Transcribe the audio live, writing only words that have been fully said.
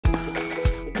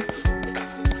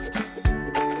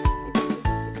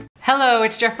Hello,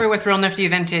 it's Jeffrey with Real Nifty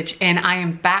Vintage, and I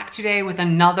am back today with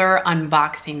another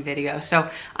unboxing video. So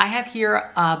I have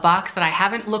here a box that I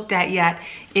haven't looked at yet.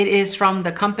 It is from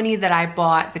the company that I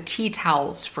bought the tea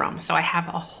towels from. So I have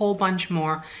a whole bunch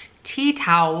more tea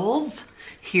towels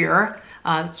here.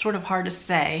 It's sort of hard to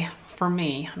say for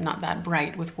me. I'm not that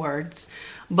bright with words.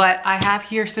 But I have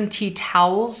here some tea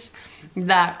towels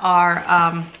that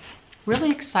are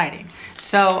really exciting.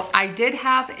 So I did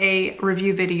have a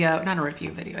review video, not a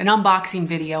review video, an unboxing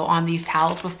video on these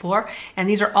towels before, and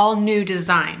these are all new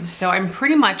designs. So I'm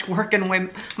pretty much working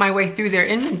my way through their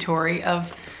inventory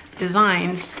of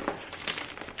designs.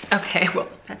 Okay, well,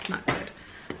 that's not good.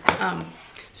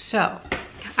 So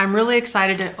I'm really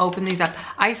excited to open these up.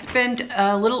 I spent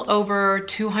a little over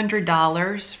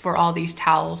 $200 for all these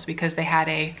towels because they had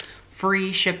a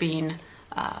free shipping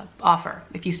offer.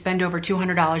 If you spend over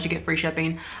 $200, you get free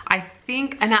shipping. I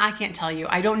think, and I can't tell you,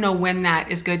 I don't know when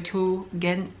that is good to,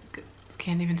 again,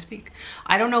 can't even speak.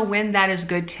 I don't know when that is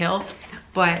good till,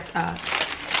 but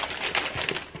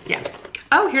yeah.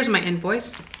 Oh, here's my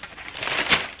invoice.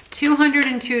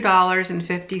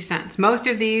 $202.50. Most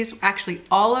of these, actually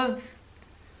all of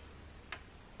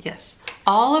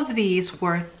these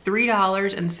were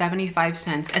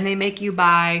 $3.75, and they make you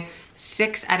buy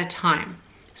 6 at a time.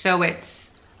 So it's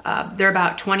they're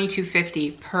about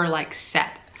 $22.50 per like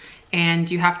set, and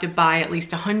you have to buy at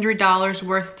least $100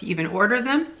 worth to even order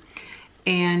them,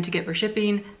 and to get for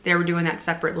shipping they were doing that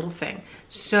separate little thing.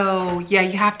 So yeah,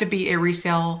 you have to be a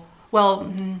resale.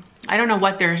 Well, I don't know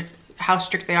what how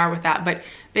strict they are with that, but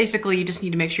basically you just need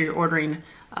to make sure you're ordering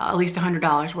at least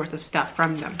 $100 worth of stuff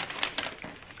from them.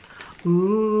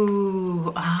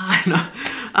 Ooh,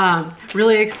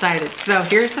 really excited. So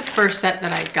here's the first set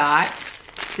that I got.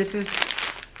 This is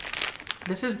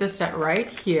this set right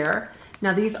here.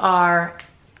 Now these are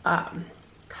cotton.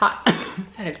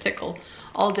 I've had a tickle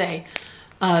all day.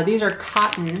 These are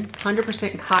cotton,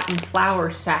 100% cotton flour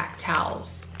sack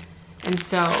towels. And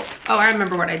so, oh, I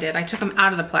remember what I did. I took them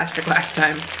out of the plastic last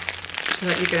time so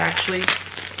that you could actually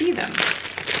see them.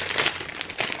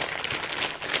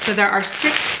 So there are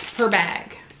 6 per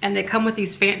bag, and they come with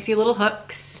these fancy little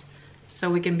hooks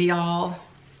so we can be all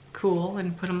cool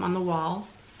and put them on the wall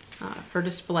for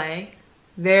display.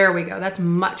 There we go. That's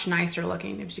much nicer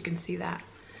looking, if you can see that.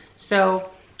 So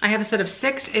I have a set of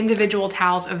 6 individual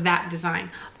towels of that design.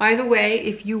 By the way,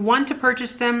 if you want to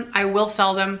purchase them, I will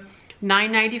sell them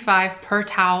 $9.95 per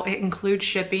towel. It includes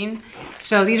shipping.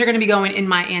 So these are going to be going in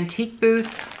my antique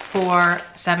booth for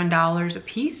 $7 a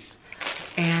piece.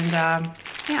 And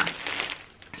yeah.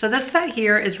 So this set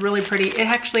here is really pretty. It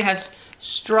actually has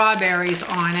strawberries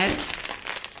on it.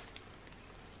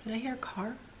 Did I hear a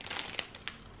car?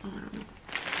 Oh, I don't know.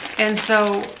 And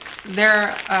so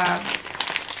they're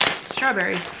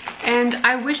strawberries. And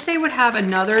I wish they would have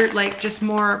another, like, just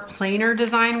more plainer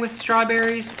design with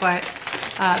strawberries, but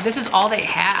this is all they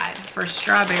had for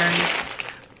strawberries.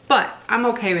 But I'm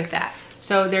okay with that.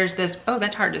 So there's this, oh,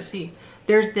 that's hard to see.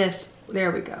 There's this,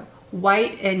 there we go,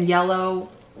 white and yellow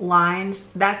lines.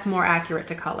 That's more accurate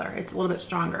to color. It's a little bit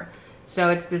stronger. So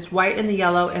it's this white and the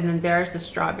yellow, and then there's the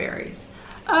strawberries.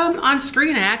 On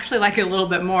screen, I actually like it a little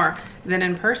bit more than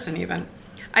in person even.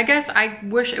 I guess I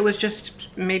wish it was just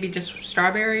maybe just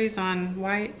strawberries on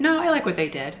white. No, I like what they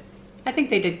did. I think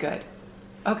they did good.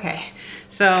 Okay,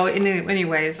 so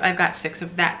anyways, I've got 6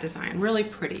 of that design. Really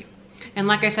pretty. And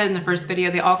like I said in the first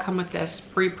video, they all come with this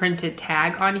pre-printed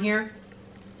tag on here.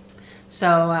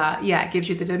 So yeah, it gives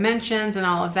you the dimensions and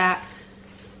all of that.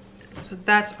 So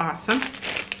that's awesome.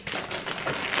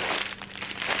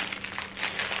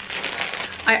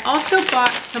 I also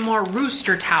bought some more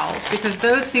rooster towels because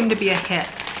those seem to be a hit.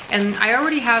 And I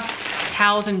already have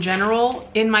towels in general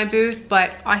in my booth,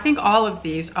 but I think all of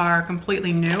these are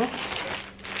completely new.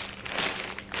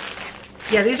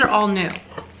 Yeah, these are all new.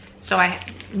 So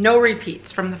no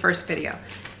repeats from the first video.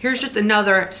 Here's just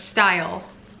another style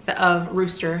of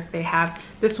rooster they have.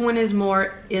 This one is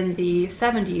more in the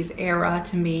 70s era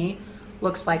to me.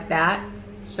 Looks like that.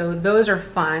 So those are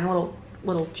fun,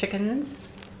 little chickens.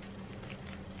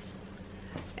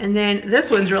 And then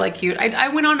this one's really cute. I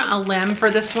went on a limb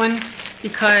for this one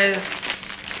because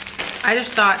I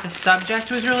just thought the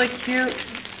subject was really cute.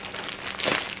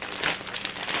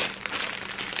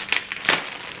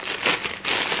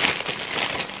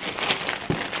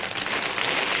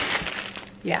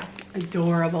 Yeah,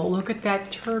 adorable. Look at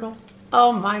that turtle.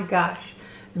 Oh my gosh.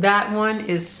 That one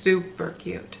is super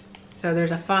cute. So there's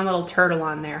a fun little turtle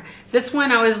on there. This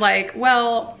one I was like,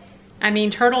 well, I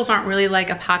mean, turtles aren't really like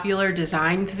a popular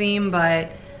design theme, but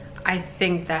I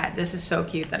think that this is so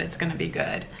cute that it's gonna be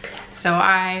good. So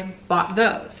I bought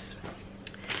those.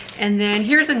 And then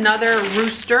here's another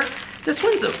rooster. This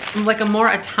one's like a more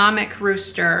atomic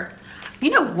rooster.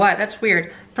 You know what, that's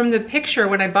weird. From the picture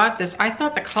when I bought this, I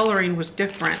thought the coloring was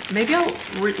different. Maybe I'll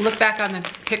look back on the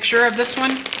picture of this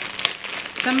one.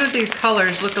 Some of these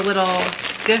colors look a little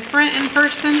different in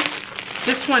person.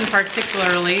 This one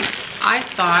particularly, I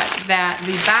thought that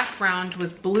the background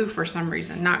was blue for some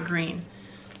reason, not green.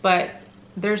 But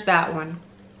there's that one.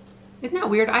 Isn't that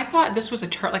weird? I thought this was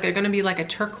gonna be like a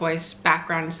turquoise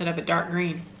background instead of a dark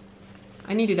green.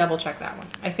 I need to double check that one.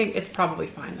 I think it's probably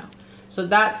fine though. So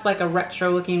that's like a retro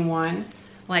looking one,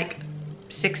 like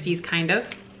 60s kind of.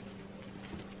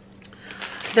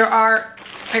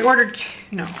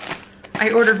 I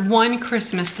ordered one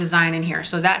Christmas design in here,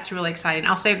 so that's really exciting.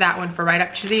 I'll save that one for right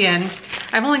up to the end.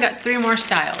 I've only got 3 more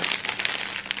styles.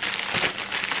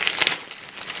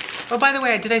 Oh, by the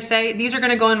way, did I say these are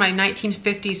gonna go in my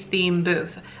 1950s theme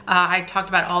booth? I talked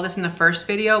about all this in the first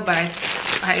video, but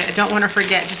I don't wanna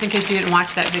forget, just in case you didn't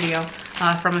watch that video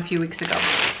from a few weeks ago,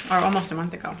 or almost a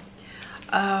month ago.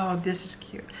 Oh, this is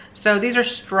cute. So these are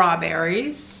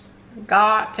strawberries.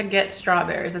 Got to get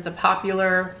strawberries. It's a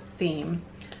popular theme.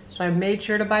 So I made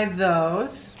sure to buy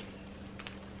those.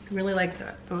 I really like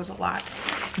those a lot.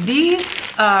 These,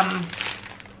 oh,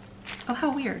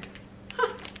 how weird. Huh.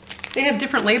 They have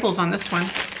different labels on this one.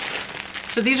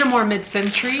 So these are more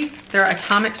mid-century. They're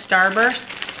atomic starbursts.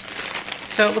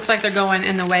 So it looks like they're going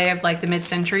in the way of like the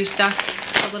mid-century stuff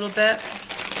a little bit,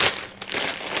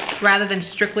 rather than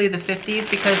strictly the 50s,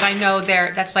 because I know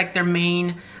that's like their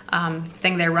main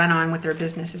thing they run on with their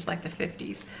business is like the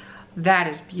 50s. That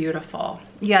is beautiful.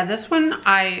 Yeah, this one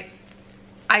I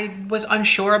was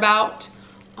unsure about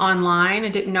online. I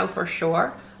didn't know for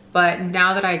sure, but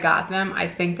now that I got them, I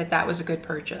think that was a good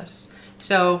purchase.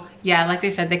 So yeah, like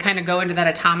they said, they kind of go into that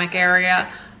atomic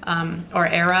area, or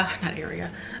era, not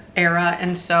area, era.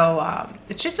 And so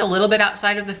it's just a little bit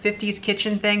outside of the 50s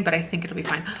kitchen thing, but I think it'll be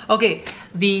fine. Okay,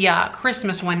 the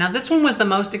Christmas one. Now this one was the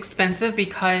most expensive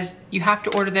because you have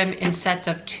to order them in sets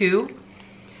of 2.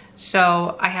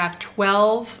 So I have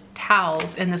 12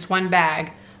 towels in this one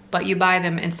bag, but you buy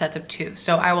them in sets of 2.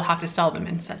 So I will have to sell them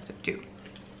in sets of 2.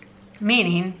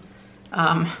 Meaning,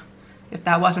 if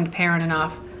that wasn't apparent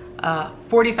enough,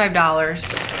 $45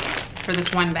 for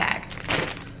this one bag.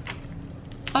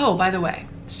 Oh, by the way,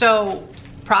 so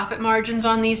profit margins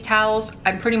on these towels,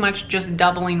 I'm pretty much just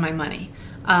doubling my money.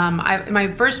 In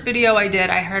my first video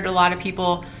I heard a lot of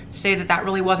people say that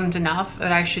really wasn't enough,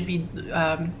 that I should be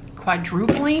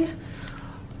quadrupling.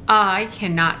 I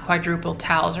cannot quadruple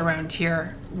towels around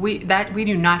here. We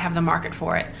do not have the market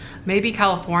for it. Maybe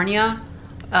California.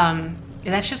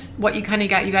 That's just what you kind of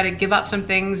got. You got to give up some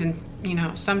things, and you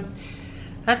know,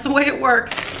 that's the way it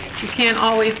works. You can't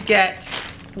always get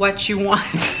what you want.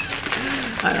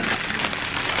 I don't know.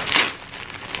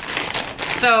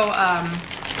 So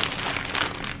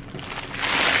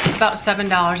about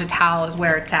 $7 a towel is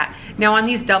where it's at. Now on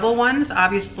these double ones,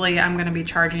 obviously I'm gonna be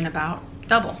charging about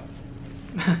double.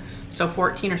 So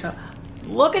 14 or so.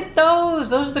 Look at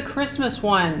those are the Christmas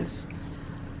ones.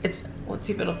 Let's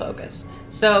see if it'll focus.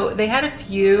 So they had a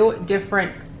few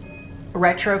different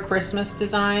retro Christmas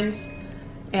designs,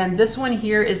 and this one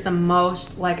here is the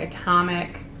most like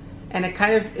atomic, and it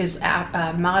kind of is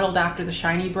modeled after the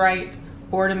Shiny Bright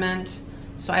ornament.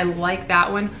 So I like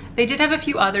that one. They did have a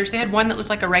few others. They had one that looked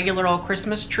like a regular old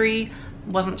Christmas tree.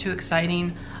 Wasn't too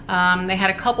exciting. They had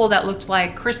a couple that looked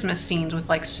like Christmas scenes with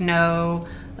like snow,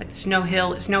 like snowy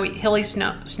hills,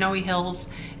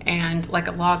 and like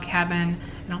a log cabin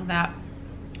and all that.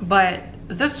 But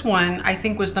this one I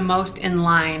think was the most in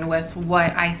line with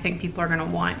what I think people are gonna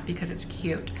want because it's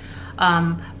cute.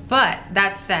 But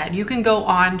that said, you can go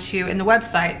on to, in the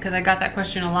website, because I got that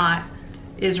question a lot,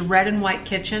 is Red and White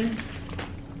Kitchen.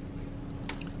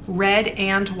 Red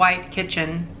and White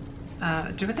Kitchen.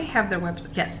 Do they have their website?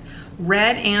 Yes,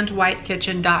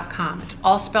 redandwhitekitchen.com. It's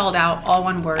all spelled out, all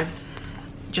one word,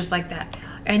 just like that.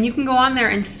 And you can go on there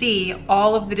and see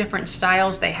all of the different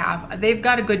styles they have. They've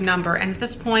got a good number, and at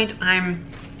this point I'm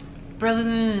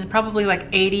probably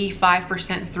like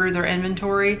 85% through their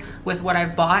inventory with what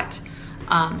I've bought.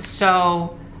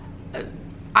 So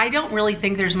I don't really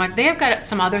think there's much. They have got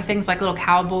some other things like little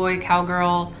cowboy,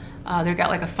 cowgirl. They've got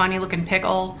like a funny looking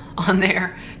pickle on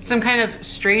there. Some kind of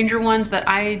stranger ones that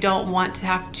I don't want to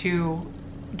have to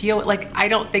deal with. Like, I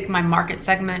don't think my market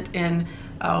segment in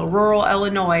rural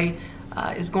Illinois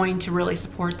is going to really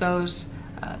support those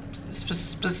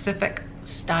specific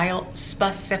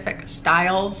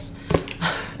styles.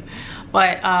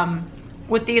 But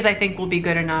with these, I think will be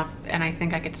good enough, and I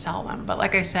think I could sell them. But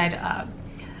like I said,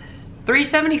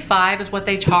 $375 is what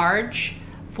they charge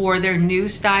for their new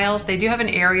styles. They do have an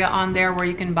area on there where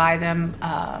you can buy them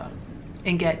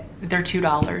and get their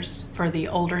 $2 for the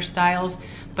older styles,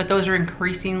 but those are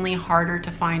increasingly harder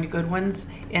to find good ones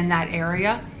in that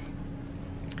area.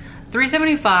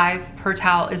 $3.75 per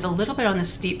towel is a little bit on the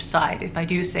steep side, if I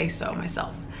do say so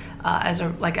myself, as a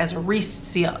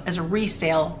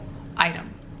resale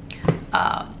item.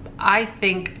 I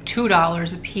think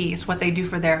 $2 a piece, what they do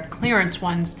for their clearance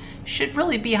ones, should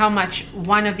really be how much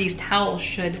one of these towels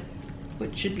should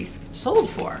be sold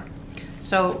for.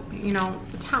 So, you know,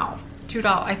 the towel, $2.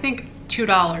 I think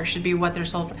 $2 should be what they're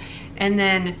sold for. And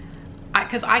then,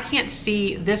 because I can't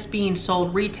see this being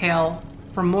sold retail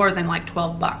for more than like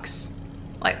 12 bucks.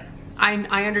 Like,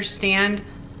 I understand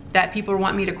that people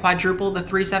want me to quadruple the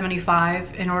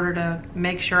 $3.75 in order to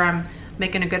make sure I'm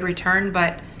making a good return,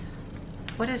 but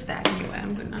what is that anyway?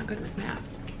 I'm not good with math.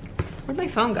 Where'd my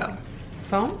phone go?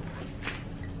 Phone?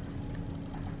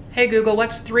 Hey Google,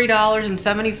 what's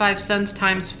 $3.75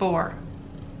 times 4?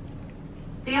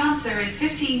 The answer is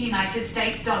 15 United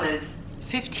States dollars.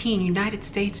 15 United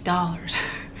States dollars.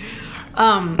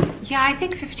 Yeah, I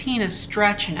think 15 is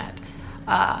stretching it.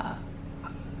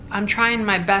 I'm trying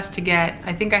my best to get,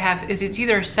 I think I have, it's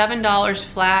either $7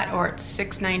 flat or it's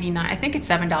 $6.99. I think it's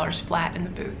 $7 flat in the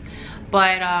booth.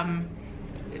 But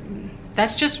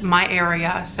that's just my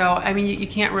area. So, I mean, you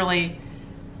can't really,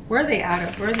 where are they out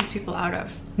of? Where are these people out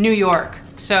of? New York.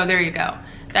 So there you go.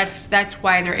 That's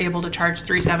why they're able to charge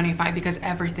 $3.75, because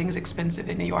everything's expensive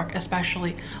in New York,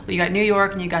 especially, well, you got New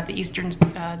York and you got the eastern,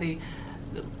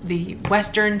 the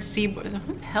western seaboard.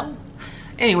 What the hell?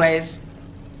 Anyways,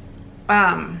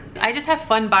 I just have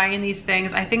fun buying these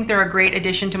things. I think they're a great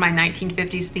addition to my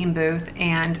 1950s theme booth,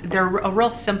 and they're a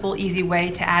real simple, easy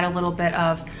way to add a little bit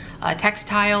of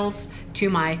textiles to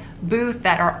my booth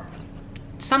that are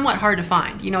somewhat hard to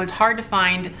find. You know, it's hard to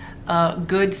find a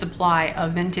good supply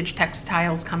of vintage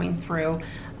textiles coming through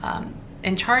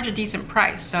and charge a decent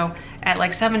price. So at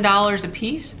like $7 a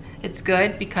piece, it's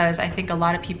good, because I think a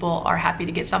lot of people are happy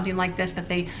to get something like this that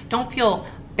they don't feel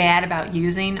bad about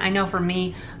using. I know for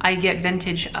me, I get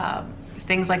vintage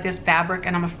things like this fabric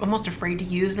and I'm almost afraid to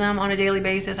use them on a daily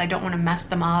basis. I don't want to mess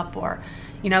them up, or,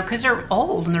 you know, because they're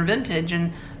old and they're vintage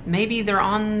and maybe they're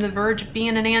on the verge of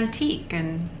being an antique,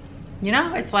 and you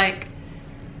know, it's like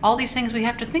all these things we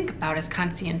have to think about as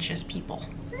conscientious people.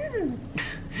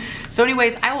 So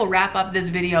anyways, I will wrap up this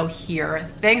video here.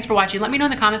 Thanks for watching. Let me know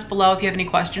in the comments below if you have any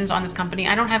questions on this company.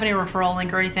 I don't have any referral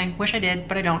link or anything. Wish I did,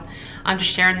 but I don't. I'm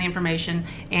just sharing the information.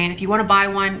 And if you want to buy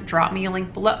one, drop me a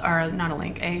link below, or not a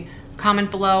link, a comment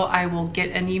below. I will get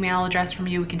an email address from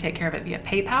you. We can take care of it via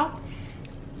PayPal.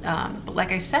 But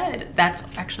like I said, that's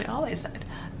actually all I said.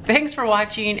 Thanks for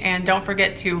watching, and don't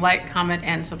forget to like, comment,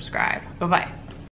 and subscribe. Bye-bye.